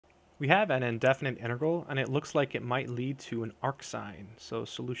We have an indefinite integral, and it looks like it might lead to an arcsine, so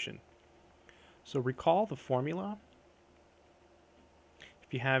solution. So recall the formula.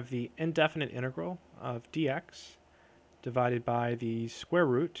 If you have the indefinite integral of dx divided by the square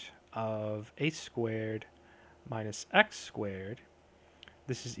root of a squared minus x squared,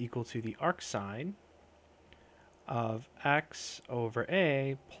 this is equal to the arcsine of x over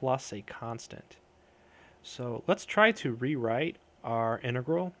a plus a constant. So let's try to rewrite our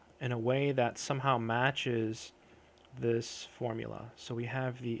integral in a way that somehow matches this formula. So we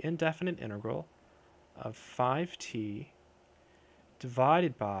have the indefinite integral of 5t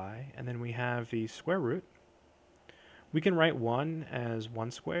divided by, and then we have the square root. We can write 1 as 1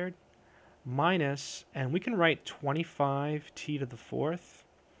 squared minus, and we can write 25t to the fourth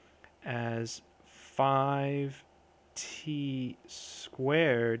as 5t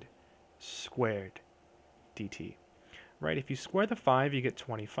squared squared dt. Right, if you square the 5, you get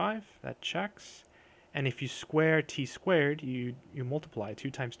 25. That checks. And if you square t squared, you multiply. 2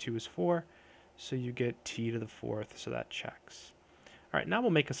 times 2 is 4, so you get t to the fourth, so that checks. All right, now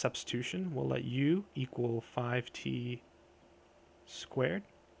we'll make a substitution. We'll let u equal 5t squared.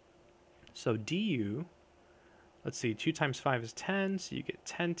 So du, let's see, 2 times 5 is 10, so you get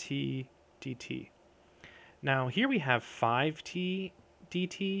 10t dt. Now here we have 5t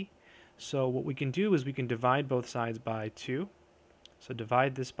dt, so what we can do is we can divide both sides by 2. So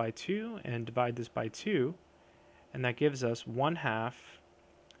divide this by 2 and divide this by 2, and that gives us 1/2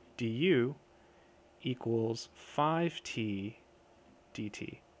 du equals 5t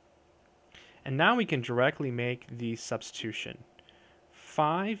dt. And now we can directly make the substitution.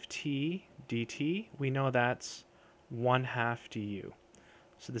 5t dt, we know that's 1/2 du.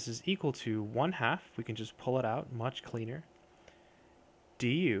 So this is equal to 1/2, we can just pull it out, much cleaner,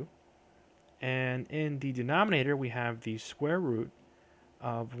 du. And in the denominator, we have the square root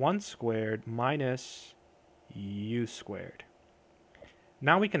of 1 squared minus u squared.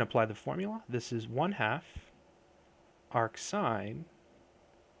 Now we can apply the formula. This is 1/2 arcsine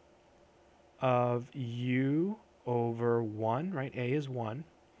of u over 1, right? A is 1,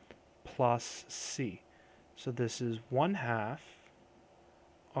 plus c. So this is 1/2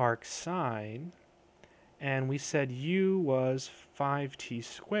 arcsine, and we said u was 5t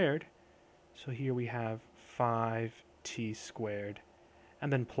squared, so here we have 5t squared,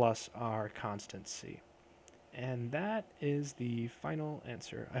 and then plus our constant c. And that is the final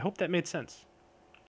answer. I hope that made sense.